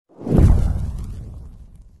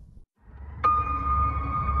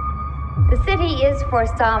The city is for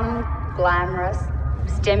some glamorous,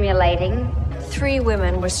 stimulating. 3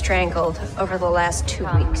 women were strangled over the last 2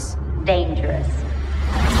 weeks. Dangerous.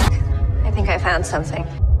 I think I found something.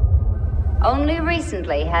 Only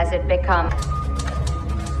recently has it become.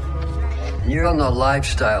 You're on the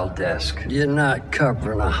lifestyle desk. You're not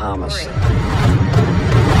covering a homicide.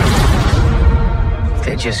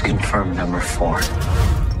 They just confirmed number 4.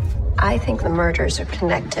 I think the murders are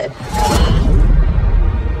connected.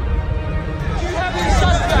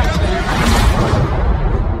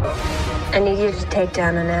 I need you to take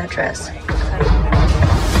down an address.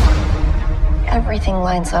 Everything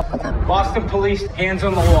lines up with them. Boston police, hands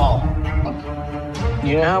on the wall.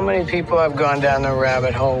 You know how many people I've gone down the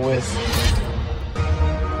rabbit hole with?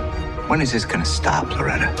 When is this gonna stop,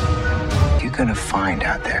 Loretta? You're gonna find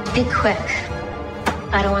out there. Be quick.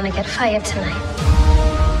 I don't want to get fired tonight.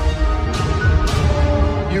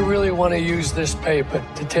 You really want to use this paper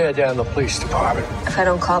to tear down the police department? If I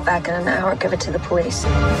don't call back in an hour, give it to the police.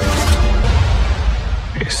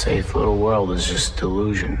 Your safe little world is just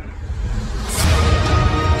delusion.